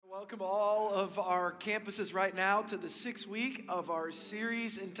Welcome all of our campuses right now to the 6th week of our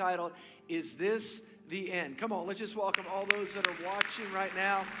series entitled, Is This the End? Come on, let's just welcome all those that are watching right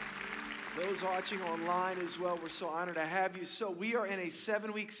now, those watching online as well. We're so honored to have you. So we are in a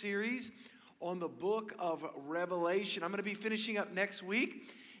 7-week series on the book of Revelation. I'm going to be finishing up next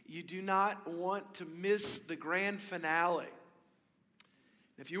week. You do not want to miss the grand finale.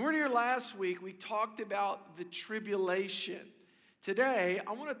 If you weren't here last week, we talked about the tribulation. Today,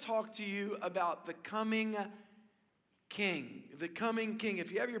 I want to talk to you about the coming King. The coming King.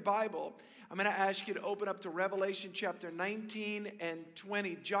 If you have your Bible, I'm going to ask you to open up to Revelation chapter 19 and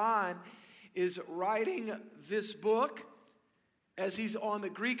 20. John is writing this book as he's on the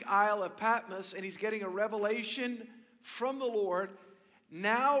Greek Isle of Patmos, and he's getting a revelation from the Lord.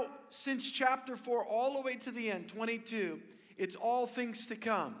 Now, since chapter 4 all the way to the end, 22, it's all things to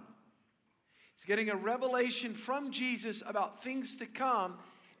come. He's getting a revelation from Jesus about things to come.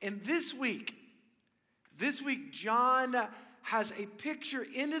 And this week, John has a picture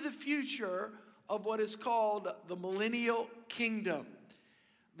into the future of what is called the millennial kingdom.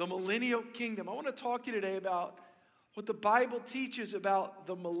 The millennial kingdom. I want to talk to you today about what the Bible teaches about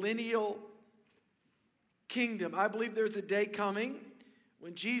the millennial kingdom. I believe there's a day coming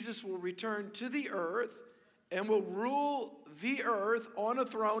when Jesus will return to the earth and will rule the earth on a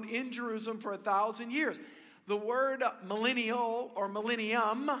throne in Jerusalem for 1,000 years. The word millennial or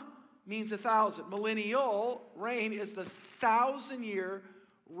millennium means 1,000. Millennial reign is the 1,000-year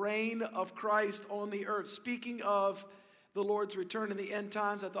reign of Christ on the earth. Speaking of the Lord's return in the end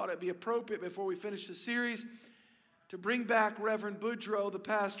times, I thought it'd be appropriate before we finish the series to bring back Reverend Boudreaux, the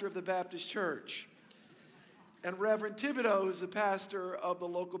pastor of the Baptist Church. And Reverend Thibodeau, who's the pastor of the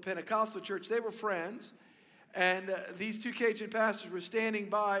local Pentecostal church. They were friends. And these two Cajun pastors were standing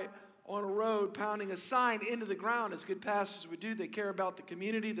by on a road, pounding a sign into the ground, as good pastors would do. They care about the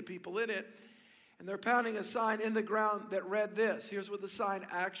community, the people in it. And they're pounding a sign in the ground that read this. Here's what the sign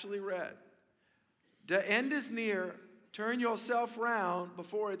actually read. The end is near. Turn yourself round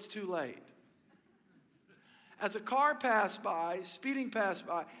before it's too late. As a car passed by, speeding passed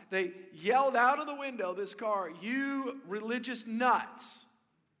by, they yelled out of the window, this car, "You religious nuts."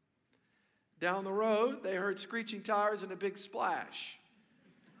 Down the road, they heard screeching tires and a big splash.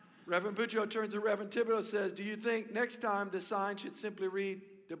 Reverend Boudreaux turns to Reverend Thibodeau and says, "Do you think next time the sign should simply read,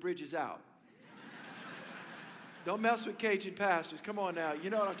 'The bridge is out'?" Don't mess with Cajun pastors. Come on now. You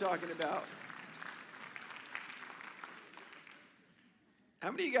know what I'm talking about.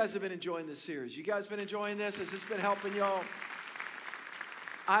 How many of you guys have been enjoying this series? You guys been enjoying this? Has this been helping y'all?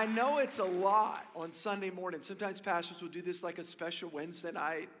 I know it's a lot on Sunday morning. Sometimes pastors will do this like a special Wednesday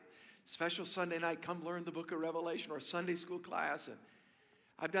night, special Sunday night, come learn the book of Revelation, or a Sunday school class. And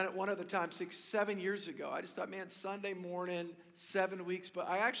I've done it one other time, 7 years ago. I just thought, man, Sunday morning, 7 weeks, but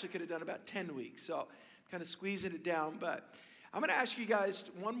I actually could have done about 10 weeks. So I'm kind of squeezing it down. But I'm going to ask you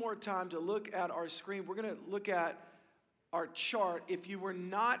guys one more time to look at our screen. We're going to look at our chart. If you were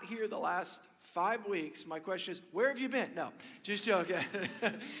not here the last 5 weeks, my question is, where have you been? No, just joking.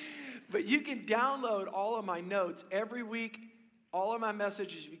 But you can download all of my notes every week, all of my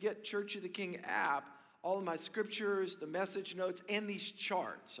messages. If you get Church of the King app, all of my scriptures, the message notes, and these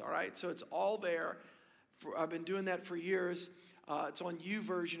charts, all right? So it's all there. I've been doing that for years. It's on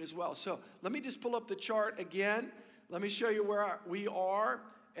YouVersion as well. So let me just pull up the chart again. Let me show you where we are,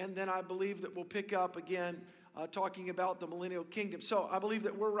 and then I believe that we'll pick up again talking about the millennial kingdom. So I believe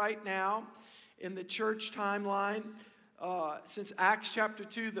that we're right now in the church timeline. Since Acts chapter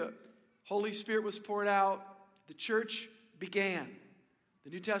 2, the Holy Spirit was poured out. The church began. The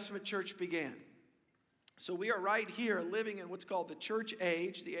New Testament church began. So we are right here living in what's called the church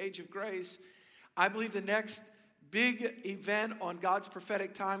age, the age of grace. I believe the next big event on God's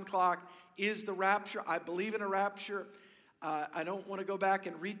prophetic time clock is the rapture. I believe in a rapture. I don't want to go back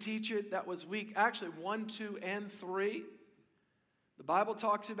and reteach it. That was week, actually 1, 2, and 3. The Bible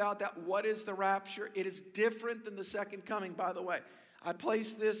talks about that. What is the rapture? It is different than the second coming, by the way. I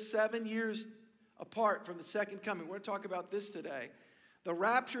placed this 7 years apart from the second coming. We're going to talk about this today. The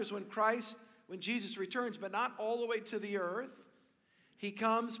rapture is when Jesus returns, but not all the way to the earth. He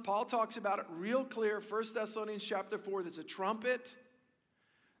comes, Paul talks about it real clear, 1 Thessalonians chapter 4, there's a trumpet,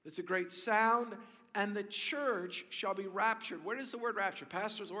 there's a great sound, and the church shall be raptured. Where does the word rapture?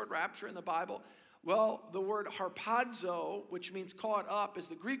 Pastor's the word rapture in the Bible. Well, the word harpazo, which means caught up, is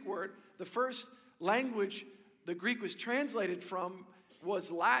the Greek word. The first language the Greek was translated from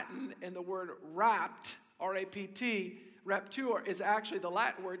was Latin, and the word rapt, R-A-P-T, rapture, is actually the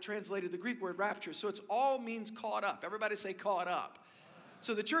Latin word translated the Greek word rapture. So it's all means caught up. Everybody say caught up.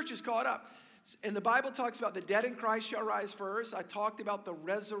 So the church is caught up. And the Bible talks about the dead in Christ shall rise first. I talked about the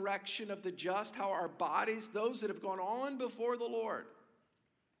resurrection of the just, how our bodies, those that have gone on before the Lord,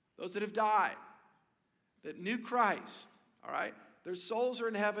 those that have died, that knew Christ, all right? Their souls are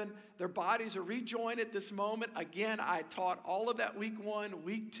in heaven. Their bodies are rejoined at this moment. Again, I taught all of that week 1,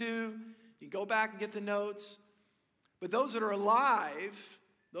 week 2. You can go back and get the notes. But those that are alive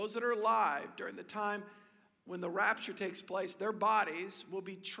during the time when the rapture takes place, their bodies will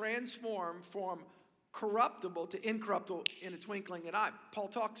be transformed from corruptible to incorruptible in a twinkling of an eye. Paul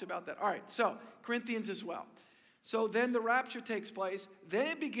talks about that. All right, so Corinthians as well. So then the rapture takes place. Then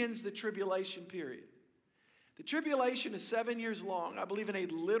it begins the tribulation period. The tribulation is 7 years long. I believe in a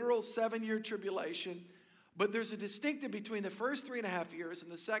literal 7-year tribulation. But there's a distinctive between the first 3.5 years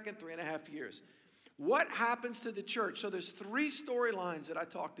and the second 3.5 years. What happens to the church? So there's 3 storylines that I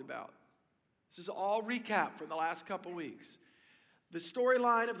talked about. This is all recap from the last couple weeks. The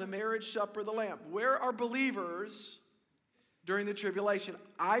storyline of the marriage supper of the Lamb. Where are believers during the tribulation?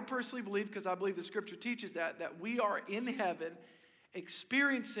 I personally believe, because I believe the scripture teaches that we are in heaven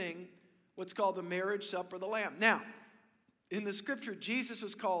experiencing what's called the marriage supper of the Lamb. Now, in the scripture, Jesus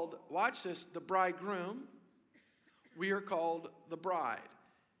is called, watch this, the bridegroom. We are called the bride.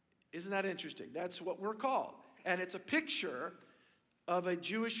 Isn't that interesting? That's what we're called. And it's a picture of a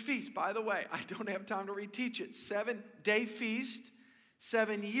Jewish feast. By the way, I don't have time to reteach it. 7-day feast,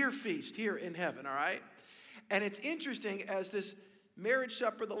 7-year feast here in heaven, all right? And it's interesting, as this marriage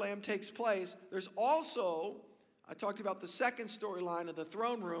supper of the Lamb takes place, there's also, I talked about the second storyline of the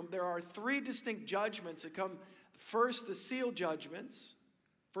throne room. There are 3 distinct judgments that come. First, the seal judgments,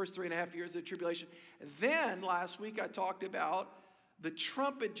 first 3.5 years of the tribulation. Then, last week, I talked about the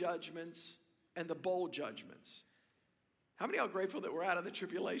trumpet judgments and the bowl judgments. How many are grateful that we're out of the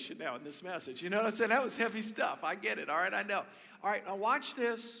tribulation now in this message? You know what I'm saying? That was heavy stuff. I get it. All right, I know. All right, now watch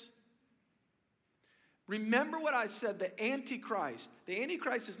this. Remember what I said, the Antichrist. The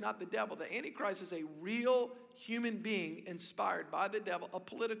Antichrist is not the devil. The Antichrist is a real human being inspired by the devil, a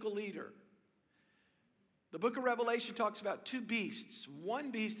political leader. The book of Revelation talks about 2 beasts. One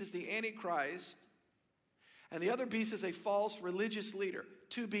beast is the Antichrist, and the other beast is a false religious leader.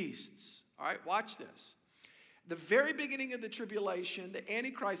 2 beasts. All right, watch this. The very beginning of the tribulation, the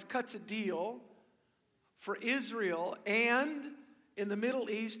Antichrist cuts a deal for Israel and in the Middle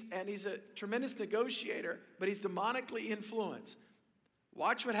East, and he's a tremendous negotiator, but he's demonically influenced.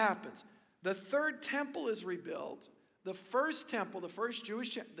 Watch what happens. The 3rd temple is rebuilt. The first temple, the first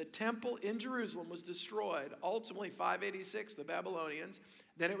Jewish the temple in Jerusalem was destroyed, ultimately 586, the Babylonians.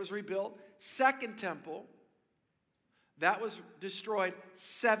 Then it was rebuilt. 2nd temple, that was destroyed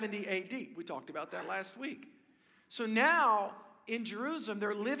 70 AD. We talked about that last week. So now, in Jerusalem,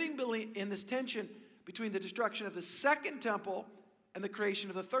 they're living in this tension between the destruction of the 2nd temple and the creation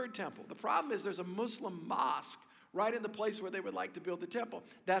of the 3rd temple. The problem is there's a Muslim mosque right in the place where they would like to build the temple.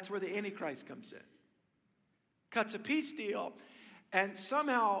 That's where the Antichrist comes in. Cuts a peace deal, and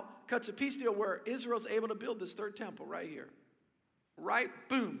somehow cuts a peace deal where Israel's able to build this 3rd temple right here. Right,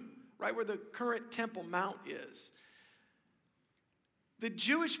 boom, right where the current Temple Mount is. The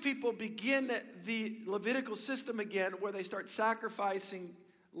Jewish people begin the Levitical system again, where they start sacrificing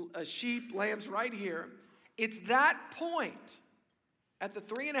sheep, lambs right here. It's that point, at the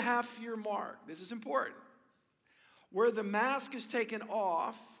 3.5-year mark, this is important, where the mask is taken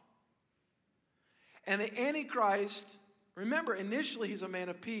off, and the Antichrist, remember, initially he's a man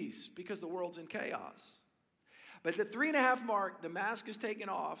of peace because the world's in chaos. But at the 3.5 mark, the mask is taken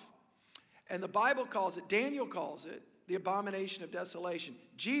off, and the Bible calls it, Daniel calls it, the abomination of desolation.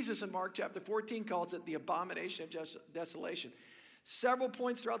 Jesus in Mark chapter 14 calls it the abomination of desolation. Several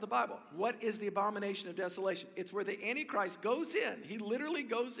points throughout the Bible. What is the abomination of desolation? It's where the Antichrist goes in. He literally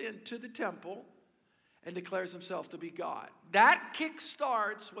goes into the temple and declares himself to be God. That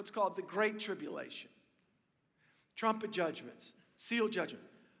kickstarts what's called the Great Tribulation. Trumpet judgments, seal judgment.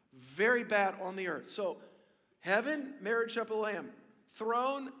 Very bad on the earth. So heaven, marriage supper of the Lamb.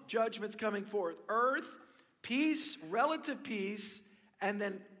 Throne, judgments coming forth. Earth, peace, relative peace, and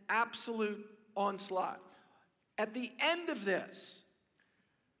then absolute onslaught. At the end of this,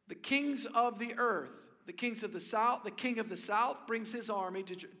 the kings of the earth, the kings of the south, the king of the south brings his army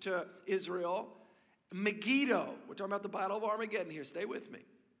to Israel. Megiddo, we're talking about the Battle of Armageddon here, stay with me.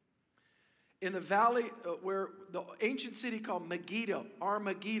 In the valley where the ancient city called Megiddo,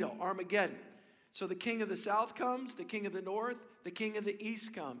 Armageddon. So the king of the south comes, the king of the north, the king of the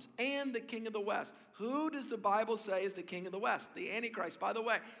east comes, and the king of the west. Who does the Bible say is the king of the west? The Antichrist. By the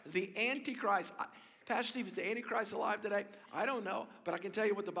way, the Antichrist, Pastor Steve, is the Antichrist alive today? I don't know, but I can tell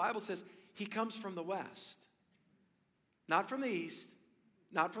you what the Bible says. He comes from the west. Not from the east,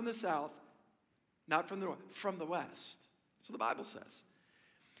 not from the south. not from the north, from the west. That's what the Bible says.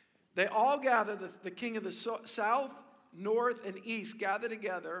 They all gather, the king of the south, north, and east gather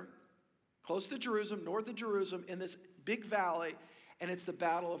together close to Jerusalem, north of Jerusalem, in this big valley, and it's the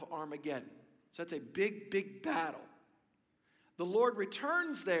battle of Armageddon. So that's a big, big battle. The Lord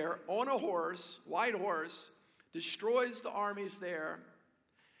returns there on a horse, white horse, destroys the armies there,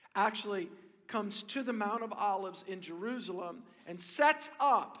 actually comes to the Mount of Olives in Jerusalem, and sets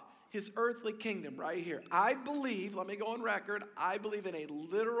up his earthly kingdom right here. I believe, let me go on record, I believe in a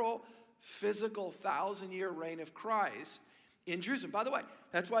literal, physical 1,000-year reign of Christ in Jerusalem. By the way,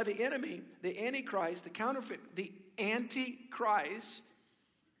 that's why the enemy, the Antichrist, the counterfeit, the Antichrist,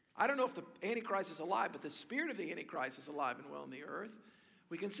 I don't know if the Antichrist is alive, but the spirit of the Antichrist is alive and well in the earth.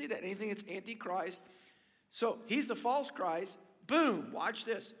 We can see that. Anything that's Antichrist. So he's the false Christ. Boom, watch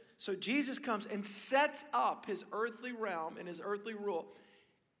this. So Jesus comes and sets up his earthly realm and his earthly rule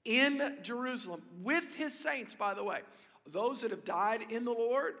in Jerusalem with his saints, by the way. Those that have died in the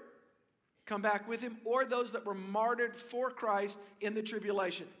Lord come back with him, or those that were martyred for Christ in the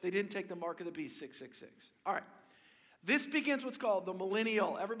tribulation. They didn't take the mark of the beast, 666. All right. This begins what's called the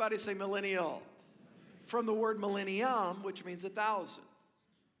millennial. Everybody say millennial. From the word millennium, which means 1,000.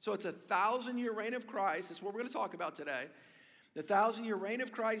 So it's a 1,000-year reign of Christ. That's what we're going to talk about today. The 1,000-year reign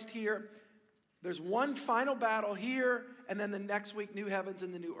of Christ here. There's one final battle here, and then the next week, new heavens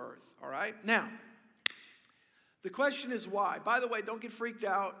and the new earth. All right? Now, the question is why. By the way, don't get freaked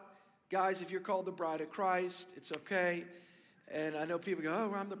out. Guys, if you're called the bride of Christ, it's okay. And I know people go,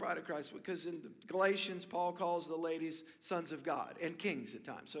 oh, I'm the bride of Christ. Because in Galatians, Paul calls the ladies sons of God and kings at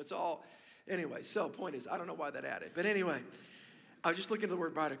times. So it's all, anyway, so point is, I don't know why that added. But anyway, I was just looking at the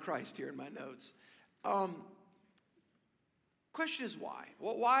word bride of Christ here in my notes. Question is why?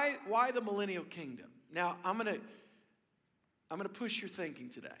 Well, why the millennial kingdom? Now, I'm gonna push your thinking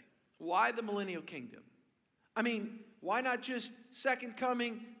today. Why the millennial kingdom? I mean, why not just second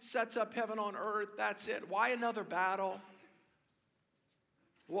coming, sets up heaven on earth, that's it? Why another battle?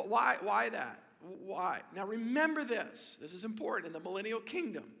 Why that? Why? Now remember this. This is important in the millennial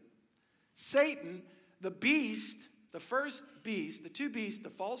kingdom. Satan, the beast, the first beast, the two beasts, the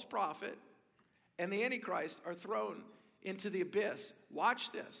false prophet, and the Antichrist are thrown into the abyss.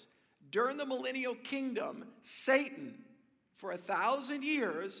 Watch this. During the millennial kingdom, Satan, for 1,000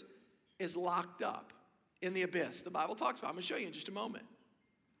 years, is locked up in the abyss. The Bible talks about it. I'm going to show you in just a moment.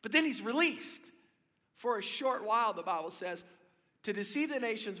 But then he's released for a short while, the Bible says, to deceive the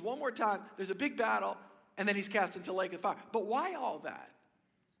nations one more time. There's a big battle, and then he's cast into the lake of fire. But why all that?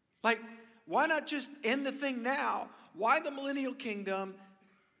 Like, why not just end the thing now? Why the millennial kingdom?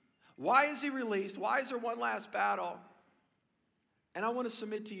 Why is he released? Why is there one last battle? And I want to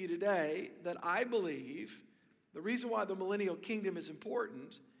submit to you today that I believe the reason why the millennial kingdom is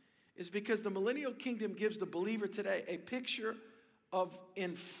important is because the millennial kingdom gives the believer today a picture of,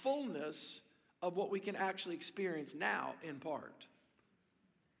 in fullness, of what we can actually experience now in part.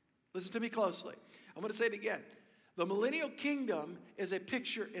 Listen to me closely. I'm going to say it again. The millennial kingdom is a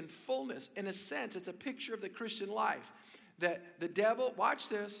picture in fullness. In a sense, it's a picture of the Christian life. That the devil, watch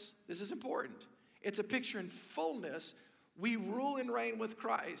this is important. It's a picture in fullness. We rule and reign with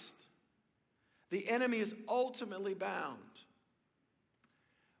Christ. The enemy is ultimately bound.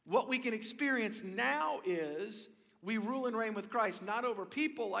 What we can experience now is we rule and reign with Christ, not over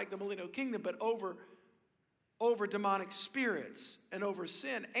people like the millennial kingdom, but over demonic spirits and over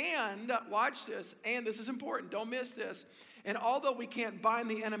sin. And, watch this, and this is important, don't miss this. And although we can't bind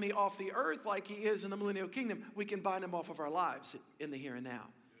the enemy off the earth like he is in the millennial kingdom, we can bind him off of our lives in the here and now.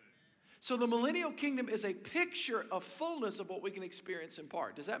 So the millennial kingdom is a picture of fullness of what we can experience in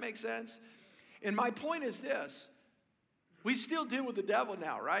part. Does that make sense? And my point is this. We still deal with the devil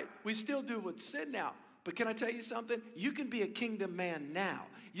now, right? We still deal with sin now. But can I tell you something? You can be a kingdom man now.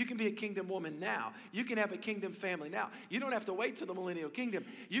 You can be a kingdom woman now. You can have a kingdom family now. You don't have to wait till the millennial kingdom.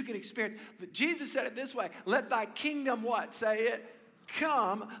 You can experience. Jesus said it this way. Let thy kingdom what? Say it.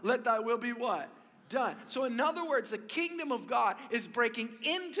 Come. Let thy will be what? Done. So in other words, the kingdom of God is breaking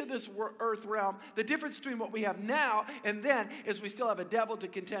into this earth realm. The difference between what we have now and then is we still have a devil to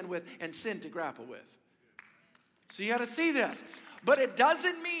contend with and sin to grapple with. So you got to see this. But it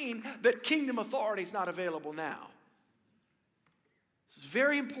doesn't mean that kingdom authority is not available now. This is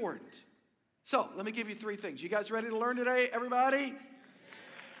very important. So let me give you three things. You guys ready to learn today, everybody?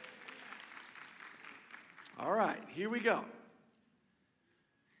 All right, here we go.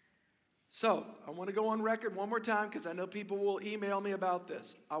 So I want to go on record one more time because I know people will email me about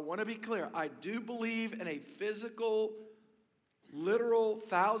this. I want to be clear. I do believe in a physical, literal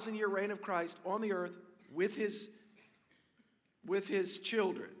 1,000-year reign of Christ on the earth with his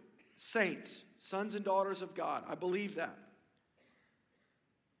children, saints, Sons and daughters of God. I believe that.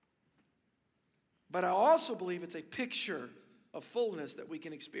 But I also believe it's a picture of fullness that we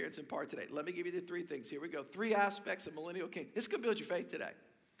can experience in part today. Let me give you the three things. Here we go. Three aspects of millennial kingdom. It's going to build your faith today.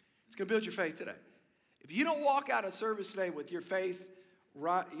 It's going to build your faith today. If you don't walk out of service today with your faith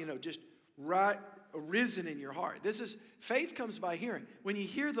arisen in your heart. Faith comes by hearing. When you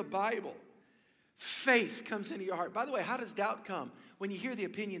hear the Bible, faith comes into your heart. By the way, how does doubt come? When you hear the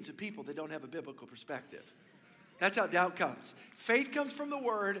opinions of people that don't have a biblical perspective. That's how doubt comes. Faith comes from the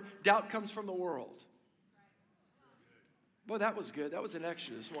Word. Doubt comes from the world. Boy, that was good. That was an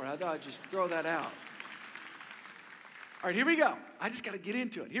extra this morning. I thought I'd just throw that out. All right, here we go. I just got to get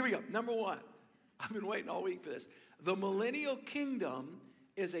into it. Here we go. Number one. I've been waiting all week for this. The millennial kingdom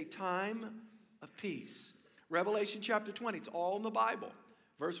is a time of peace. Revelation chapter 20. It's all in the Bible.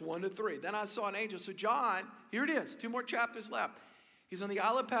 Verse 1 to 3. Then I saw an angel. So John, here it is. 2 more chapters left. He's on the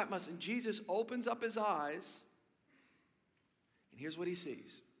Isle of Patmos, and Jesus opens up his eyes. And here's what he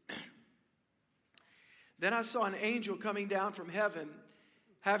sees. Then I saw an angel coming down from heaven,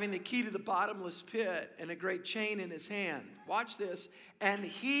 having the key to the bottomless pit and a great chain in his hand. Watch this. And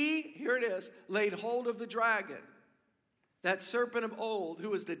he, here it is, laid hold of the dragon, that serpent of old,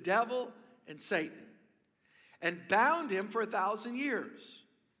 who is the devil and Satan, and bound him for 1,000 years.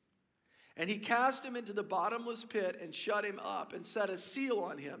 And he cast him into the bottomless pit and shut him up and set a seal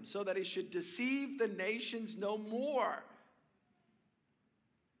on him so that he should deceive the nations no more.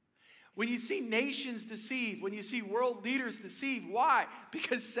 When you see nations deceive, when you see world leaders deceive, why?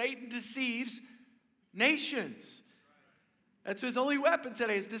 Because Satan deceives nations. That's his only weapon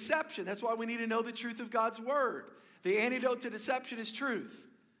today is deception. That's why we need to know the truth of God's word. The antidote to deception is truth.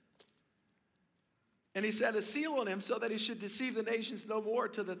 And he set a seal on him so that he should deceive the nations no more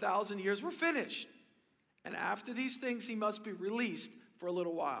till the 1,000 years were finished. And after these things he must be released for a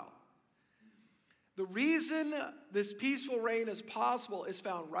little while. The reason this peaceful reign is possible is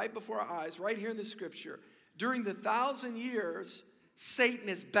found right before our eyes, right here in the scripture. During the 1,000 years, Satan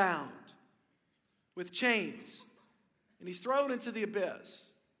is bound with chains, and he's thrown into the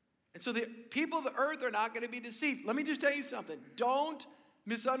abyss. And so the people of the earth are not going to be deceived. Let me just tell you something. Don't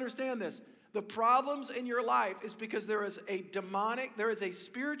misunderstand this. The problems in your life is because there is a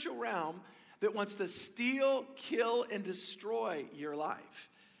spiritual realm that wants to steal, kill, and destroy your life.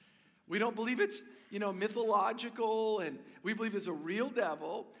 We don't believe it's mythological, and we believe there's a real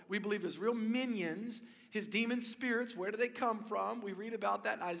devil. We believe there's real minions. His demon spirits, where do they come from? We read about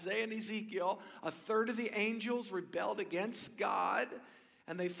that in Isaiah and Ezekiel. A third of the angels rebelled against God,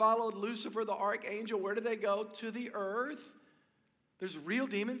 and they followed Lucifer, the archangel. Where do they go? To the earth. There's real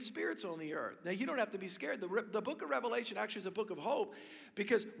demon spirits on the earth. Now, you don't have to be scared. The book of Revelation actually is a book of hope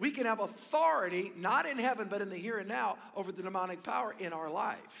because we can have authority, not in heaven, but in the here and now, over the demonic power in our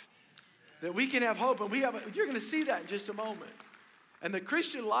life. That we can have hope, and you're going to see that in just a moment. And the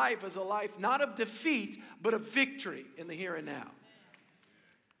Christian life is a life not of defeat, but of victory in the here and now.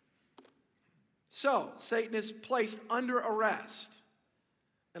 So, Satan is placed under arrest.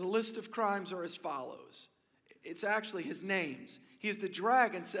 And a list of crimes are as follows. It's actually his names. He is the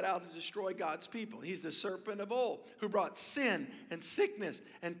dragon set out to destroy God's people. He's the serpent of old who brought sin and sickness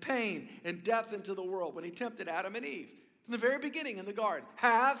and pain and death into the world when he tempted Adam and Eve. From the very beginning in the garden,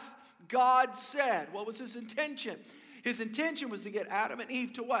 hath God said. What was his intention? His intention was to get Adam and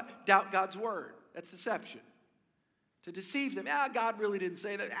Eve to what? Doubt God's word. That's deception. To deceive them. God really didn't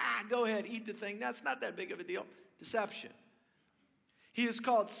say that. Go ahead, eat the thing. That's not that big of a deal. Deception. He is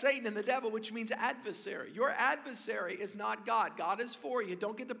called Satan and the devil, which means adversary. Your adversary is not God. God is for you.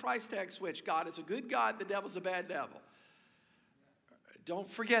 Don't get the price tag switch. God is a good God. The devil's a bad devil. Don't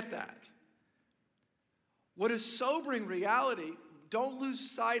forget that. What is sobering reality, don't lose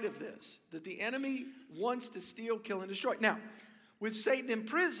sight of this, that the enemy wants to steal, kill, and destroy. Now, with Satan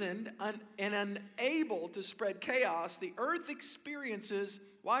imprisoned and unable to spread chaos, the earth experiences,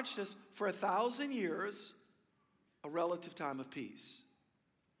 watch this, for 1,000 years, a relative time of peace.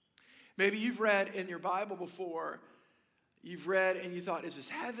 Maybe you've read in your Bible before, you've read and you thought, is this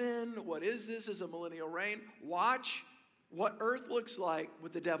heaven? What is this? Is a millennial reign? Watch what earth looks like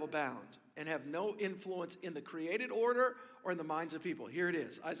with the devil bound and have no influence in the created order or in the minds of people. Here it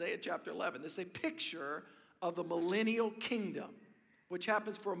is, Isaiah chapter 11. This is a picture of the millennial kingdom, which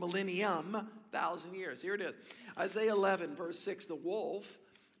happens for a millennium, 1,000 years. Here it is, Isaiah 11, verse 6. The wolf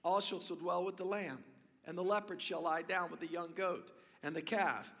also shall dwell with the lamb, and the leopard shall lie down with the young goat, and the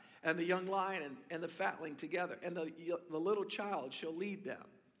calf, and the young lion, and the fatling together, and the little child shall lead them.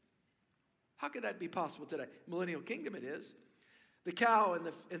 How could that be possible today? Millennial kingdom it is. The cow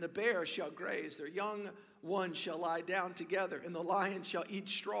and the bear shall graze. Their young ones shall lie down together, and the lion shall eat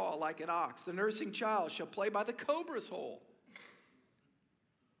straw like an ox. The nursing child shall play by the cobra's hole.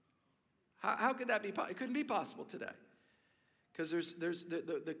 How could that be possible? It couldn't be possible today. Because there's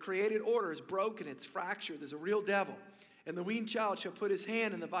the created order is broken, it's fractured, there's a real devil. And the weaned child shall put his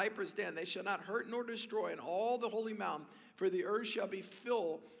hand in the viper's den. They shall not hurt nor destroy in all the holy mountain, for the earth shall be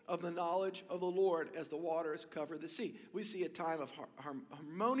full of the knowledge of the Lord as the waters cover the sea. We see a time of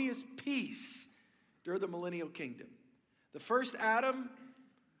harmonious peace during the millennial kingdom. The first Adam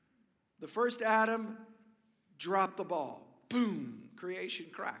dropped the ball. Boom, creation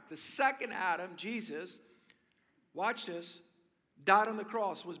cracked. The second Adam, Jesus, watch this, died on the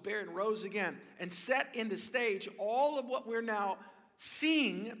cross, was buried, and rose again, and set into stage all of what we're now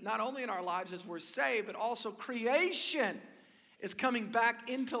seeing, not only in our lives as we're saved, but also creation is coming back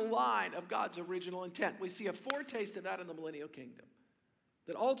into line of God's original intent. We see a foretaste of that in the millennial kingdom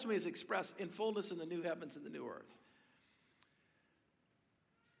that ultimately is expressed in fullness in the new heavens and the new earth.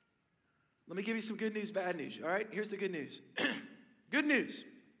 Let me give you some good news, bad news, all right? Here's the good news. Good news.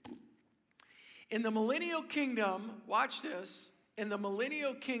 In the millennial kingdom, watch this, in the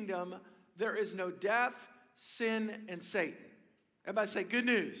millennial kingdom, there is no death, sin, and Satan. Everybody say good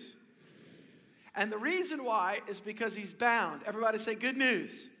news. And the reason why is because he's bound. Everybody say good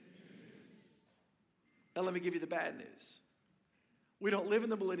news. Now let me give you the bad news. We don't live in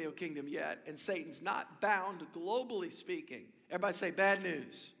the millennial kingdom yet, and Satan's not bound globally speaking. Everybody say bad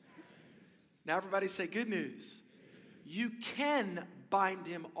news. Now everybody say good news. You can bind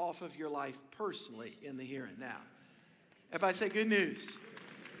him off of your life personally in the here and now. Everybody say good news.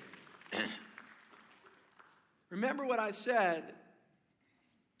 Remember what I said.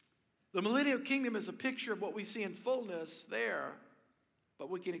 The millennial kingdom is a picture of what we see in fullness there, but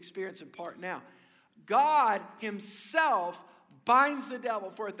we can experience in part now. God himself binds the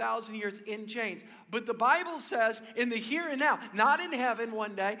devil for 1,000 years in chains. But the Bible says in the here and now, not in heaven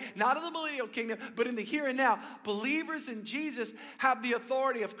one day, not in the millennial kingdom, but in the here and now, believers in Jesus have the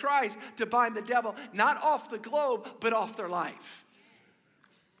authority of Christ to bind the devil, not off the globe, but off their life.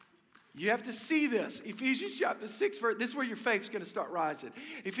 You have to see this. Ephesians chapter 6, this is where your faith's going to start rising.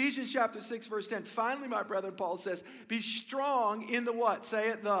 Ephesians chapter 6, verse 10. Finally, my brethren, Paul says, be strong in the what? Say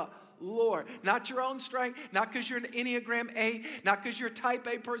it, the Lord. Not your own strength, not because you're an Enneagram 8, not because you're a type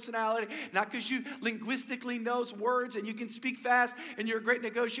A personality, not because you linguistically knows words and you can speak fast and you're a great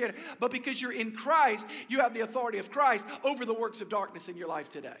negotiator, but because you're in Christ, you have the authority of Christ over the works of darkness in your life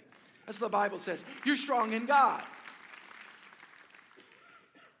today. That's what the Bible says. You're strong in God.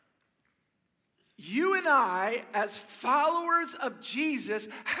 You and I, as followers of Jesus,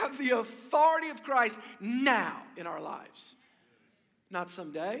 have the authority of Christ now in our lives. Not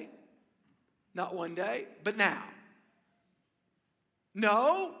someday, not one day, but now.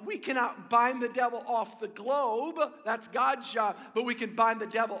 No, we cannot bind the devil off the globe. That's God's job. But we can bind the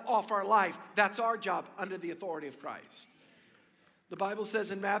devil off our life. That's our job under the authority of Christ. The Bible says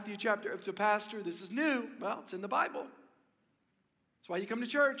in Matthew chapter, if it's a pastor, this is new. Well, it's in the Bible. That's why you come to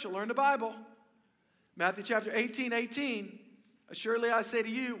church, you learn the Bible. Matthew chapter 18. Surely I say to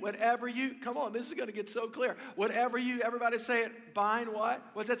you, whatever you, come on, this is going to get so clear. Whatever you, everybody say it, bind what?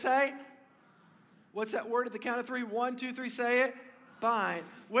 What's that say? What's that word at the count of 3? 1, 2, 3, say it. Bind.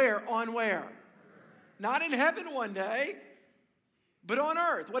 Where? On where? Not in heaven one day, but on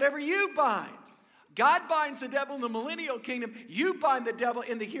earth. Whatever you bind. God binds the devil in the millennial kingdom. You bind the devil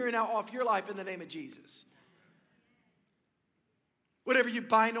in the here and now off your life in the name of Jesus. Whatever you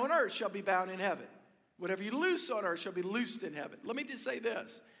bind on earth shall be bound in heaven. Whatever you loose on earth shall be loosed in heaven. Let me just say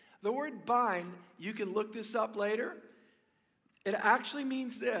this. The word bind, you can look this up later. It actually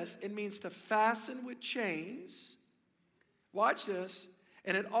means this. It means to fasten with chains. Watch this.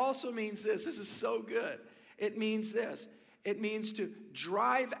 And it also means this. This is so good. It means this. It means to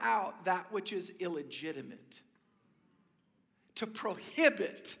drive out that which is illegitimate. To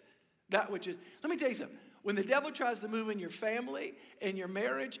prohibit that which is. Let me tell you something. When the devil tries to move in your family, in your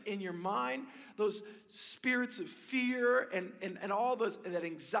marriage, in your mind, those spirits of fear and all those, that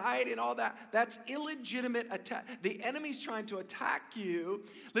anxiety and all that, that's illegitimate attack. The enemy's trying to attack you.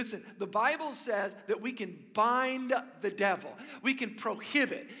 Listen, the Bible says that we can bind the devil. We can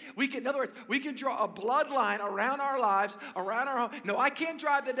prohibit. In other words, we can draw a bloodline around our lives, around our home. No, I can't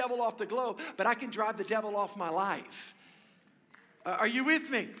drive the devil off the globe, but I can drive the devil off my life. Are you with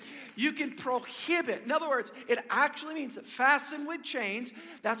me? You can prohibit. In other words, it actually means that fasten with chains.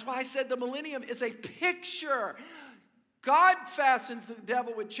 That's why I said the millennium is a picture. God fastens the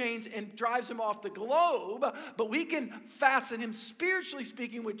devil with chains and drives him off the globe, but we can fasten him, spiritually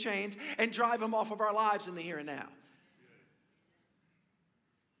speaking, with chains and drive him off of our lives in the here and now.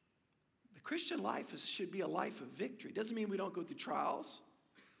 The Christian life should be a life of victory. Doesn't mean we don't go through trials,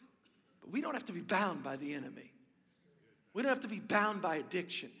 but we don't have to be bound by the enemy. We don't have to be bound by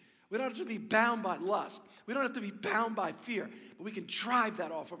addiction. We don't have to be bound by lust. We don't have to be bound by fear, but we can drive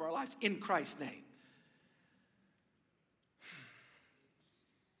that off of our lives in Christ's name.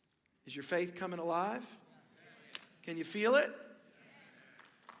 Is your faith coming alive? Can you feel it?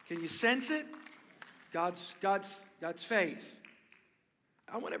 Can you sense it? God's faith.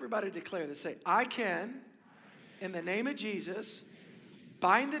 I want everybody to declare this. Say, I can, in the name of Jesus,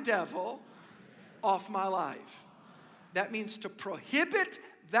 bind the devil off my life. That means to prohibit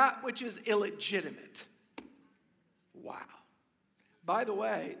that which is illegitimate. Wow. By the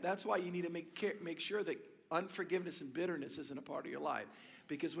way, that's why you need to make sure that unforgiveness and bitterness isn't a part of your life.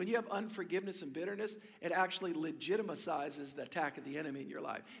 Because when you have unforgiveness and bitterness, it actually legitimizes the attack of the enemy in your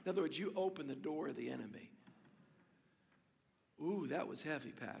life. In other words, you open the door of the enemy. Ooh, that was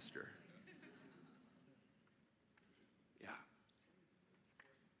heavy, Pastor. Yeah.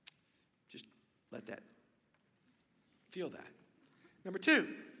 Just let that, feel that. Number 2,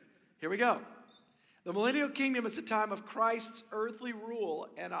 here we go. The millennial kingdom is a time of Christ's earthly rule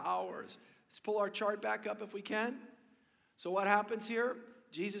and ours. Let's pull our chart back up if we can. So what happens here?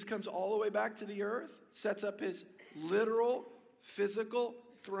 Jesus comes all the way back to the earth, sets up his literal, physical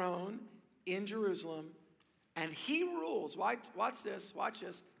throne in Jerusalem, and he rules. Watch this.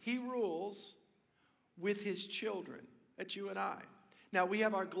 He rules with his children. That's you and I. Now, we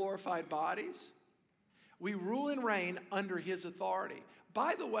have our glorified bodies. We rule and reign under his authority.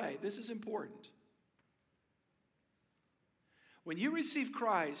 By the way, this is important. When you receive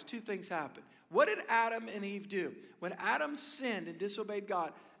Christ, 2 things happen. What did Adam and Eve do? When Adam sinned and disobeyed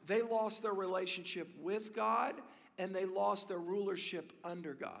God, they lost their relationship with God and they lost their rulership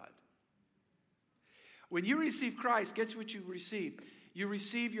under God. When you receive Christ, guess what you receive? You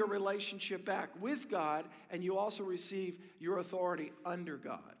receive your relationship back with God, and you also receive your authority under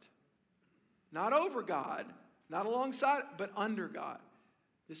God. Not over God, not alongside, but under God.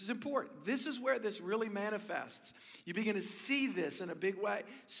 This is important. This is where this really manifests. You begin to see this in a big way.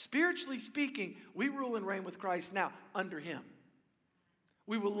 Spiritually speaking, we rule and reign with Christ now under him.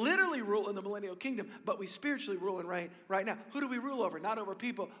 We will literally rule in the millennial kingdom, but we spiritually rule and reign right now. Who do we rule over? Not over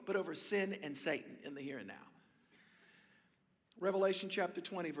people, but over sin and Satan in the here and now. Revelation chapter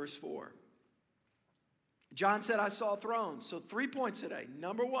 20, verse 4. John said, I saw thrones. So 3 points today.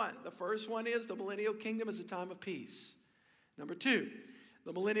 Number 1, the first one is the millennial kingdom is a time of peace. Number 2,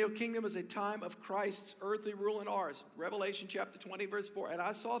 the millennial kingdom is a time of Christ's earthly rule and ours. Revelation chapter 20, verse 4. And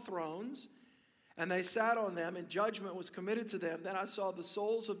I saw thrones, and they sat on them, and judgment was committed to them. Then I saw the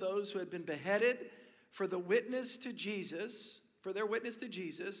souls of those who had been beheaded for the witness to Jesus, for their witness to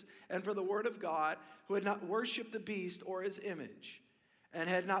Jesus, and for the word of God, who had not worshipped the beast or his image, and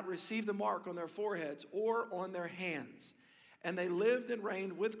had not received the mark on their foreheads or on their hands. And they lived and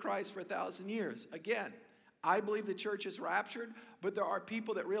reigned with Christ for 1,000 years. Again, I believe the church is raptured, but there are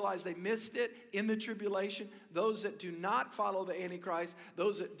people that realize they missed it in the tribulation. Those that do not follow the Antichrist,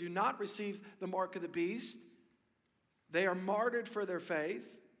 those that do not receive the mark of the beast, they are martyred for their faith,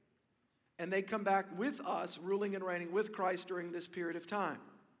 and they come back with us, ruling and reigning with Christ during this period of time.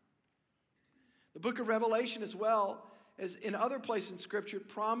 The book of Revelation, as well as in other places in Scripture,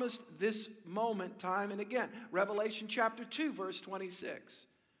 promised this moment time and again. Revelation chapter 2, verse 26.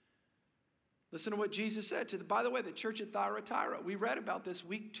 Listen to what Jesus said to by the way, the church at Thyatira. We read about this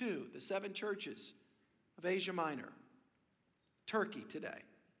week 2, the 7 churches of Asia Minor, Turkey today.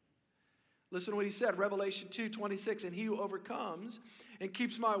 Listen to what he said, Revelation 2:26. And he who overcomes and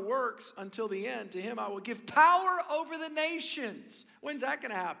keeps my works until the end, to him I will give power over the nations. When's that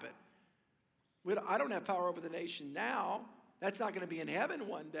going to happen? I don't have power over the nation now. That's not going to be in heaven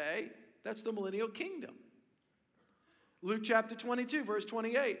one day. That's the millennial kingdom. Luke chapter 22, verse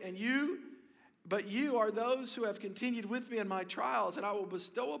 28. But you are those who have continued with me in my trials, and I will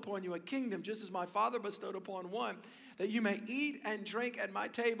bestow upon you a kingdom, just as my Father bestowed upon one, that you may eat and drink at my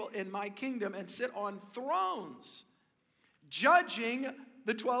table in my kingdom and sit on thrones, judging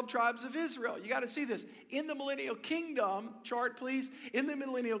the 12 tribes of Israel. You got to see this. In the millennial kingdom, chart please, in the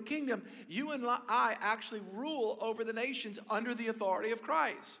millennial kingdom, you and I actually rule over the nations under the authority of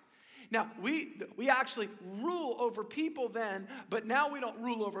Christ. Now, we actually rule over people then, but now we don't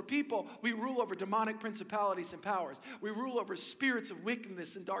rule over people. We rule over demonic principalities and powers. We rule over spirits of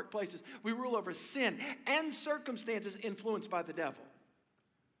wickedness in dark places. We rule over sin and circumstances influenced by the devil.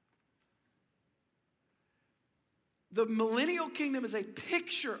 The millennial kingdom is a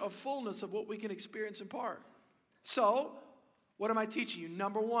picture of fullness of what we can experience in part. So, what am I teaching you?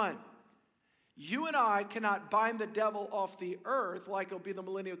 Number 1, You and I cannot bind the devil off the earth like it'll be the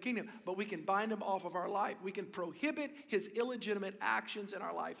millennial kingdom, but we can bind him off of our life. We can prohibit his illegitimate actions in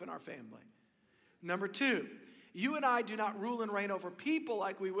our life and our family. Number two, you and I do not rule and reign over people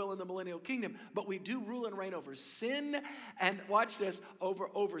like we will in the millennial kingdom, but we do rule and reign over sin and, watch this,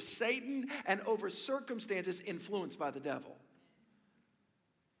 over Satan and over circumstances influenced by the devil.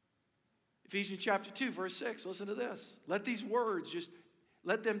 Ephesians chapter 2, verse 6, listen to this. Let these words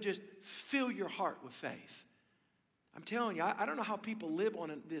let them just fill your heart with faith. I'm telling you, I don't know how people live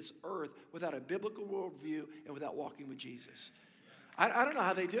on this earth without a biblical worldview and without walking with Jesus. I don't know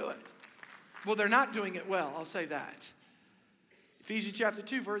how they do it. Well, they're not doing it well, I'll say that. Ephesians chapter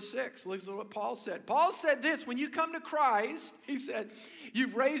 2, verse 6, listen to what Paul said. Paul said this, when you come to Christ, he said,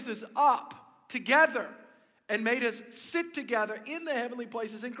 you've raised us up together and made us sit together in the heavenly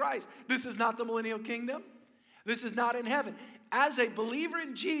places in Christ. This is not the millennial kingdom. This is not in heaven. As a believer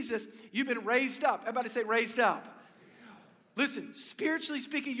in Jesus, you've been raised up. Everybody say raised up. Listen, spiritually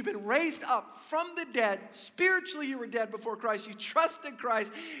speaking, you've been raised up from the dead. Spiritually, you were dead before Christ. You trusted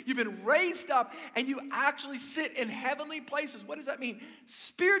Christ. You've been raised up, and you actually sit in heavenly places. What does that mean?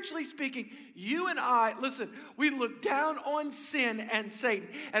 Spiritually speaking, you and I, listen, we look down on sin and Satan,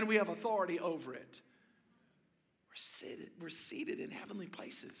 and we have authority over it. We're seated in heavenly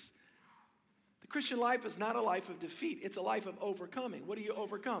places. The Christian life is not a life of defeat. It's a life of overcoming. What do you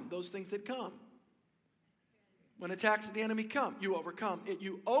overcome? Those things that come. When attacks of the enemy come, you overcome it.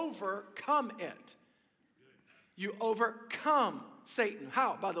 You overcome it. You overcome Satan.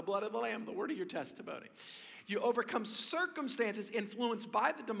 How? By the blood of the Lamb, the word of your testimony. You overcome circumstances influenced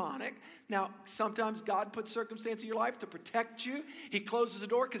by the demonic. Now, sometimes God puts circumstances in your life to protect you. He closes the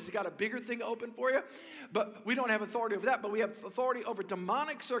door because he's got a bigger thing open for you. But we don't have authority over that, but we have authority over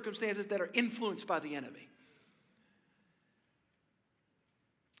demonic circumstances that are influenced by the enemy.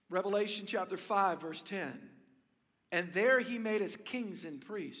 Revelation chapter 5, verse 10. And there he made us kings and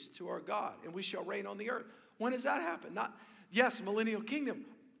priests to our God, and we shall reign on the earth. When does that happen? Yes, millennial kingdom,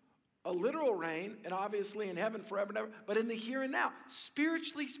 a literal reign, and obviously in heaven forever and ever, but in the here and now,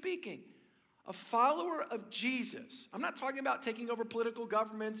 spiritually speaking, a follower of Jesus. I'm not talking about taking over political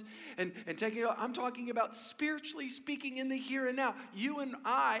governments and I'm talking about spiritually speaking in the here and now. You and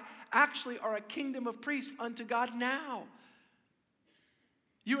I actually are a kingdom of priests unto God now.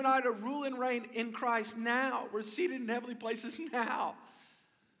 You and I are to rule and reign in Christ now. We're seated in heavenly places now.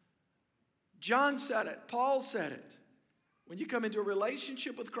 John said it. Paul said it. When you come into a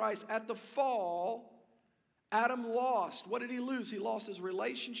relationship with Christ, at the fall, Adam lost. What did he lose? He lost his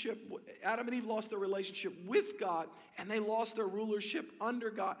relationship. Adam and Eve lost their relationship with God, and they lost their rulership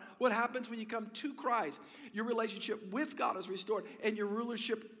under God. What happens when you come to Christ? Your relationship with God is restored, and your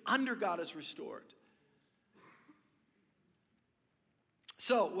rulership under God is restored.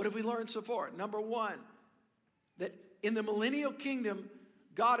 So, what have we learned so far? Number one, that in the millennial kingdom,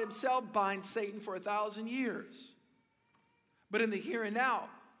 God himself binds Satan for 1,000 years. But in the here and now,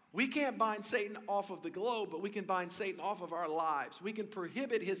 we can't bind Satan off of the globe, but we can bind Satan off of our lives. We can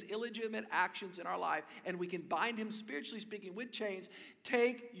prohibit his illegitimate actions in our life, and we can bind him, spiritually speaking, with chains.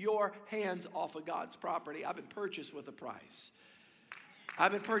 Take your hands off of God's property. I've been purchased with a price.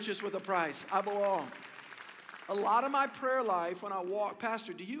 I've been purchased with a price. I belong. A lot of my prayer life when I walk,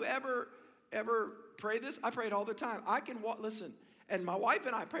 Pastor, do you ever pray this? I pray it all the time. I can walk, listen, and my wife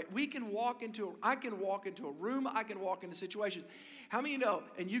and I pray. I can walk into a room, I can walk into situations. How many of you know,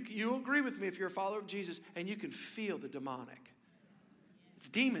 and you agree with me if you're a follower of Jesus, and you can feel the demonic. It's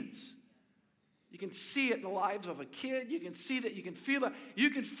demons. You can see it in the lives of a kid. You can see that. You can feel it.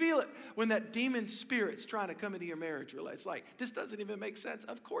 You can feel it when that demon spirit's trying to come into your marriage. It's like, this doesn't even make sense.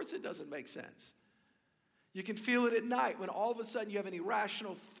 Of course it doesn't make sense. You can feel it at night when all of a sudden you have an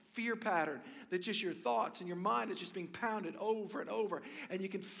irrational fear pattern that just your thoughts and your mind is just being pounded over and over. And you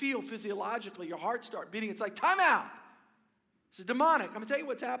can feel physiologically your heart start beating. It's like, time out. It's demonic. I'm going to tell you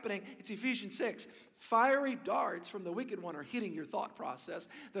what's happening. It's Ephesians 6. Fiery darts from the wicked one are hitting your thought process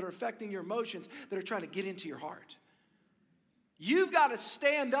that are affecting your emotions that are trying to get into your heart. You've got to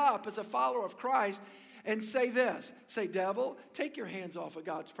stand up as a follower of Christ and say this. Say, devil, take your hands off of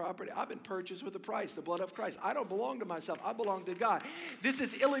God's property. I've been purchased with a price, the blood of Christ. I don't belong to myself. I belong to God. This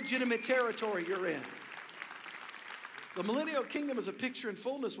is illegitimate territory you're in. The millennial kingdom is a picture in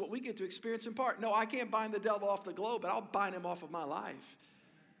fullness, what we get to experience in part. No, I can't bind the devil off the globe, but I'll bind him off of my life.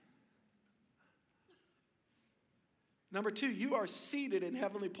 Number two, you are seated in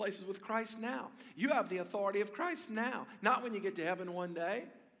heavenly places with Christ now. You have the authority of Christ now. Not when you get to heaven one day.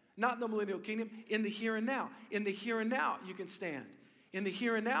 Not in the millennial kingdom, in the here and now. In the here and now, you can stand. In the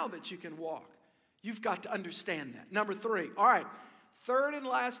here and now that you can walk. You've got to understand that. Number three, all right, Third and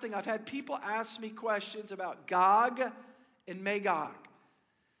last thing, I've had people ask me questions about Gog and Magog.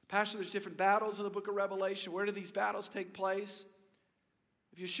 Pastor, there's different battles in the book of Revelation. Where do these battles take place?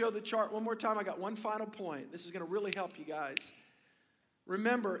 If you show the chart one more time, I got one final point. This is going to really help you guys.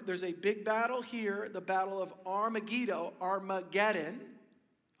 Remember, there's a big battle here, the battle of Armageddon.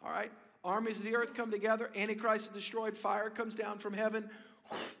 All right? Armies of the earth come together. Antichrist is destroyed. Fire comes down from heaven.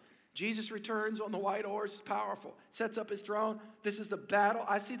 Jesus returns on the white horse. It's powerful. Sets up his throne. This is the battle.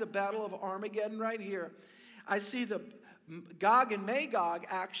 I see the battle of Armageddon right here. I see the Gog and Magog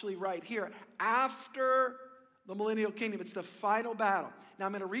actually right here. After the millennial kingdom, it's the final battle. Now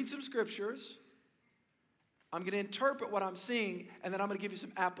I'm going to read some scriptures. I'm going to interpret what I'm seeing, and then I'm going to give you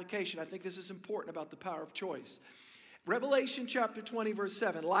some application. I think this is important about the power of choice. Revelation chapter 20, verse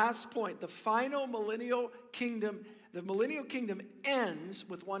 7. Last point. The final millennial kingdom. The millennial kingdom ends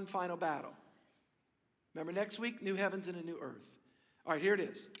with one final battle. Remember, next week, new heavens and a new earth. All right, here it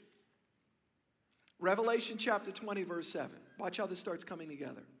is. Revelation chapter 20, verse 7. Watch how this starts coming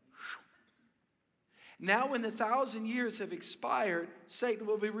together. Now, when the 1,000 years have expired, Satan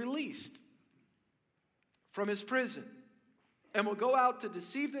will be released from his prison and will go out to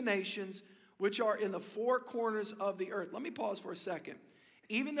deceive the nations which are in the four corners of the earth. Let me pause for a second.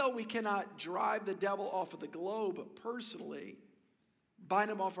 Even though we cannot drive the devil off of the globe personally,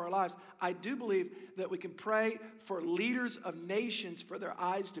 bind him off our lives, I do believe that we can pray for leaders of nations for their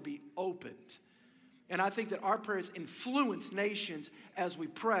eyes to be opened. And I think that our prayers influence nations as we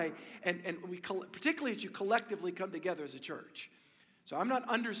pray, and we particularly as you collectively come together as a church. So I'm not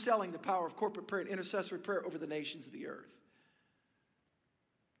underselling the power of corporate prayer and intercessory prayer over the nations of the earth.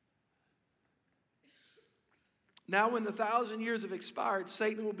 Now when the 1,000 years have expired,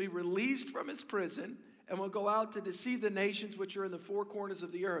 Satan will be released from his prison and will go out to deceive the nations which are in the four corners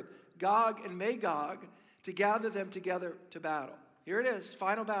of the earth, Gog and Magog, to gather them together to battle. Here it is,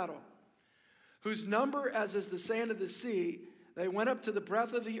 final battle. Whose number as is the sand of the sea, they went up to the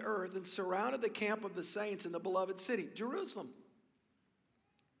breadth of the earth and surrounded the camp of the saints in the beloved city, Jerusalem.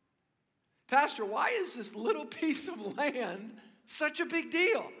 Pastor, why is this little piece of land such a big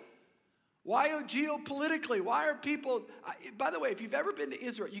deal? Why geopolitically? Why are people... by the way, if you've ever been to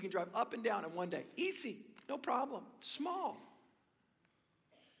Israel, you can drive up and down in one day. Easy, no problem, small.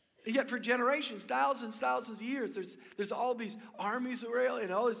 And yet for generations, thousands of years, there's all these armies of Israel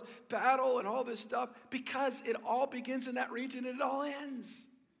and all this battle and all this stuff because it all begins in that region and it all ends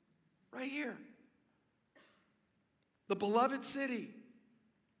right here. The beloved city,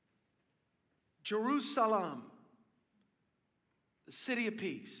 Jerusalem, the city of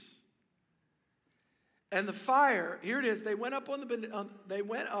peace. And the fire, here it is, they went up on the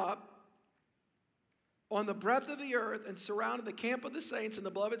breadth of the earth and surrounded the camp of the saints in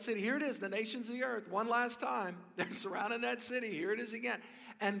the beloved city. Here it is, the nations of the earth. One last time, they're surrounding that city. Here it is again.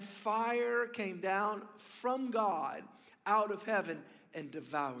 And fire came down from God out of heaven and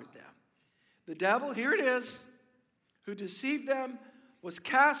devoured them. The devil, here it is, who deceived them, was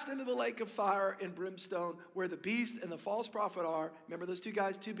cast into the lake of fire and brimstone where the beast and the false prophet are. Remember those two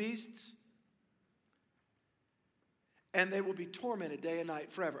guys, two beasts? And they will be tormented day and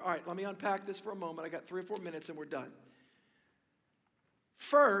night forever. All right, let me unpack this for a moment. I got 3 or 4 minutes and we're done.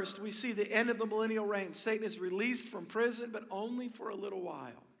 First, we see the end of the millennial reign. Satan is released from prison, but only for a little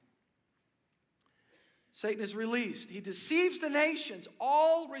while. Satan is released. He deceives the nations.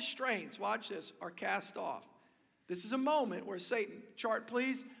 All restraints, watch this, are cast off. This is a moment where Satan, chart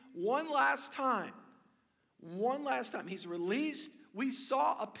please, one last time, he's released. We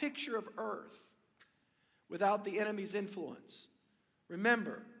saw a picture of earth without the enemy's influence.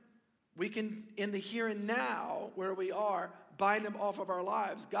 Remember, we can, in the here and now, where we are, bind him off of our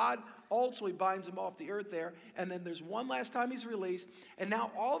lives. God ultimately binds him off the earth there, and then there's one last time he's released, and now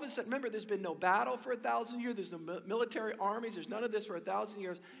all of a sudden, remember, there's been no battle for 1,000 years, there's no military armies, there's none of this for 1,000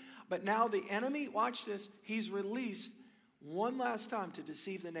 years, but now the enemy, watch this, he's released one last time to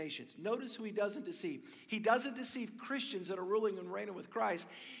deceive the nations. Notice who he doesn't deceive. He doesn't deceive Christians that are ruling and reigning with Christ.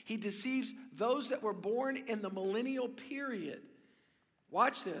 He deceives those that were born in the millennial period.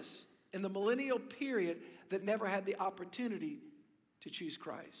 Watch this. In the millennial period that never had the opportunity to choose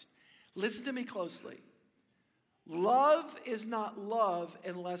Christ. Listen to me closely. Love is not love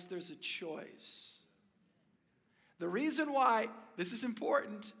unless there's a choice. The reason why, this is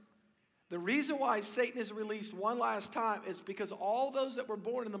important, the reason why Satan is released one last time is because all those that were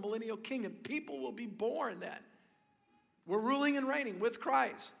born in the millennial kingdom, people will be born then. We're ruling and reigning with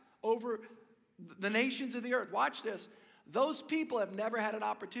Christ over the nations of the earth. Watch this. Those people have never had an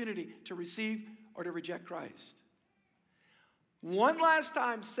opportunity to receive or to reject Christ. One last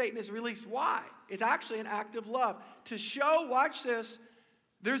time, Satan is released. Why? It's actually an act of love. To show, watch this,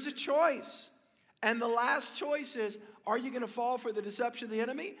 there's a choice. And the last choice is, are you going to fall for the deception of the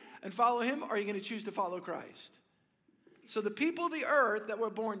enemy and follow him, or are you going to choose to follow Christ? So the people of the earth that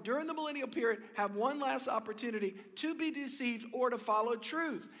were born during the millennial period have one last opportunity to be deceived or to follow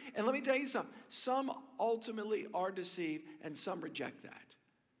truth. And let me tell you something. Some ultimately are deceived and some reject that.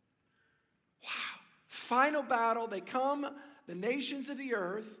 Wow. Final battle. They come, the nations of the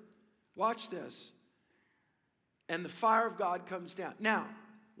earth. Watch this. And the fire of God comes down. Now,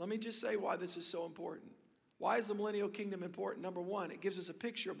 let me just say why this is so important. Why is the millennial kingdom important? Number one, it gives us a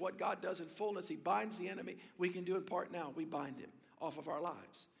picture of what God does in fullness. He binds the enemy. We can do in part now. We bind him off of our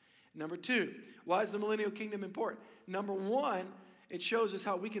lives. Number two, why is the millennial kingdom important? Number one, it shows us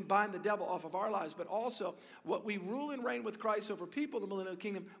how we can bind the devil off of our lives, but also what we rule and reign with Christ over people in the millennial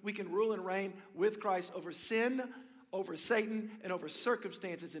kingdom, we can rule and reign with Christ over sin, over Satan, and over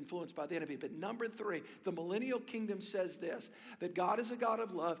circumstances influenced by the enemy. But number three, the millennial kingdom says this, that God is a God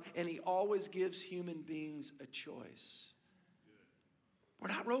of love, and he always gives human beings a choice. We're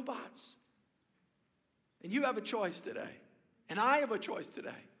not robots. And you have a choice today. And I have a choice today.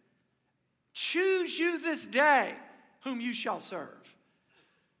 Choose you this day whom you shall serve.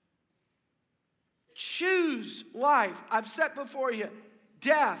 Choose life. I've set before you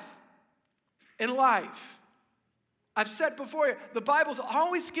death and life. I've said before you, the Bible's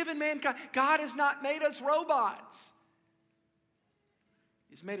always given mankind. God has not made us robots.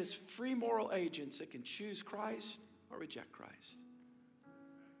 He's made us free moral agents that can choose Christ or reject Christ.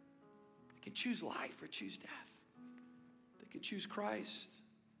 They can choose life or choose death. They can choose Christ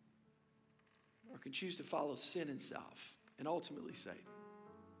or can choose to follow sin and self and ultimately Satan.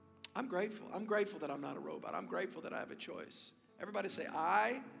 I'm grateful. I'm grateful that I'm not a robot. I'm grateful that I have a choice. Everybody say,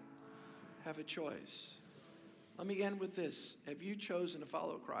 I have a choice. Let me end with this. Have you chosen to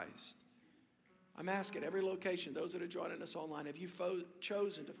follow Christ? I'm asking every location, those that are joining us online, have you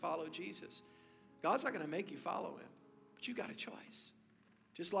chosen to follow Jesus? God's not going to make you follow him, but you got a choice.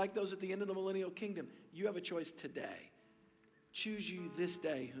 Just like those at the end of the millennial kingdom, you have a choice today. Choose you this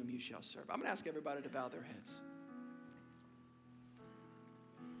day whom you shall serve. I'm going to ask everybody to bow their heads.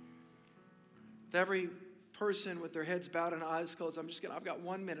 With every person with their heads bowed and eyes closed, I've got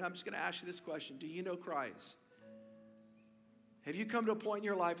 1 minute. I'm just going to ask you this question. Do you know Christ? Have you come to a point in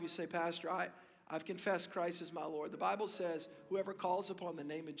your life where you say, Pastor, I've confessed Christ as my Lord. The Bible says, whoever calls upon the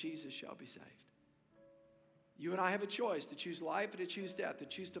name of Jesus shall be saved. You and I have a choice to choose life or to choose death, to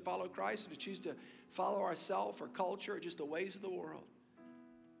choose to follow Christ or to choose to follow ourselves or culture or just the ways of the world.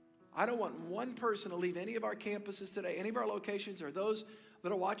 I don't want one person to leave any of our campuses today, any of our locations, or those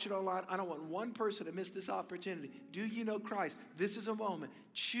that are watching online. I don't want one person to miss this opportunity. Do you know Christ? This is a moment.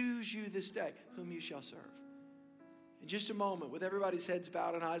 Choose you this day whom you shall serve. In just a moment, with everybody's heads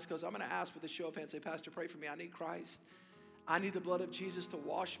bowed and eyes closed, I'm going to ask with a show of hands, say, Pastor, pray for me. I need Christ. I need the blood of Jesus to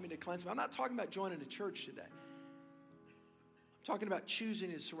wash me, to cleanse me. I'm not talking about joining a church today. I'm talking about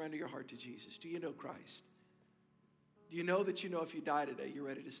choosing to surrender your heart to Jesus. Do you know Christ? Do you know that if you die today, you're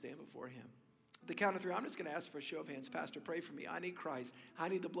ready to stand before him? At the count of three, I'm just going to ask for a show of hands. Pastor, pray for me. I need Christ. I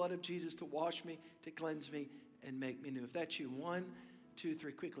need the blood of Jesus to wash me, to cleanse me, and make me new. If that's you, 1, 2,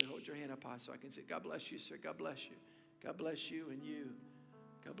 3, quickly hold your hand up high so I can say, God bless you, sir. God bless you. God bless you and you.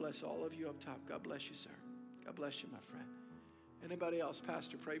 God bless all of you up top. God bless you, sir. God bless you, my friend. Anybody else?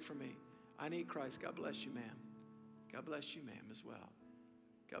 Pastor, pray for me. I need Christ. God bless you, ma'am. God bless you, ma'am, as well.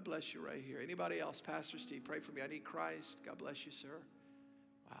 God bless you right here. Anybody else? Pastor Steve, pray for me. I need Christ. God bless you, sir.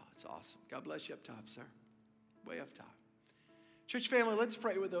 Wow, that's awesome. God bless you up top, sir. Way up top. Church family, let's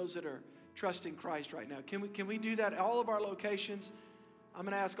pray with those that are trusting Christ right now. Can we do that at all of our locations? I'm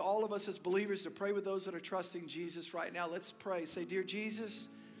going to ask all of us as believers to pray with those that are trusting Jesus right now. Let's pray. Say, dear Jesus,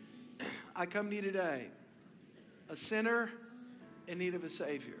 I come to you today, a sinner in need of a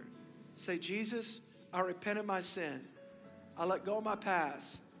Savior. Say, Jesus, I repent of my sin. I let go of my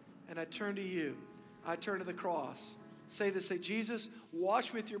past, and I turn to you. I turn to the cross. Say this. Say, Jesus,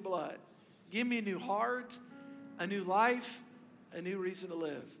 wash me with your blood. Give me a new heart, a new life, a new reason to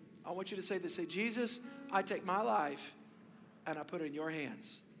live. I want you to say this. Say, Jesus, I take my life and I put it in your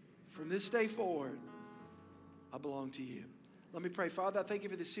hands. From this day forward, I belong to you. Let me pray. Father, I thank you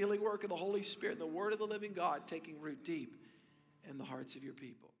for the sealing work of the Holy Spirit, the word of the living God taking root deep in the hearts of your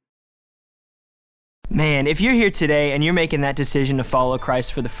people. Man, if you're here today and you're making that decision to follow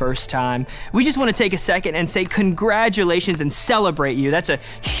Christ for the first time, we just want to take a second and say congratulations and celebrate you. That's a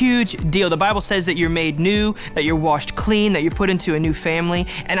huge deal. The Bible says that you're made new, that you're washed clean, that you're put into a new family.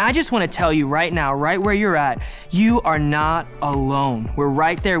 And I just want to tell you right now, right where you're at, you are not alone. We're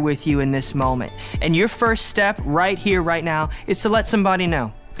right there with you in this moment. And your first step right here, right now, is to let somebody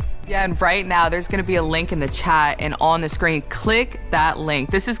know. Yeah, and right now there's going to be a link in the chat and on the screen. Click that link.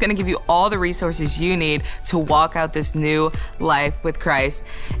 This is going to give you all the resources you need to walk out this new life with Christ.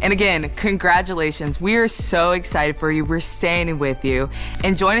 And again, congratulations. We are so excited for you. We're standing with you.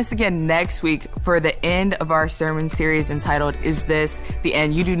 And join us again next week for the end of our sermon series entitled, Is This the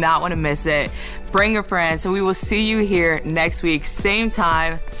End? You do not want to miss it. Bring a friend. So we will see you here next week, same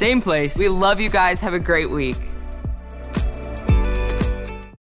time, same place. We love you guys. Have a great week.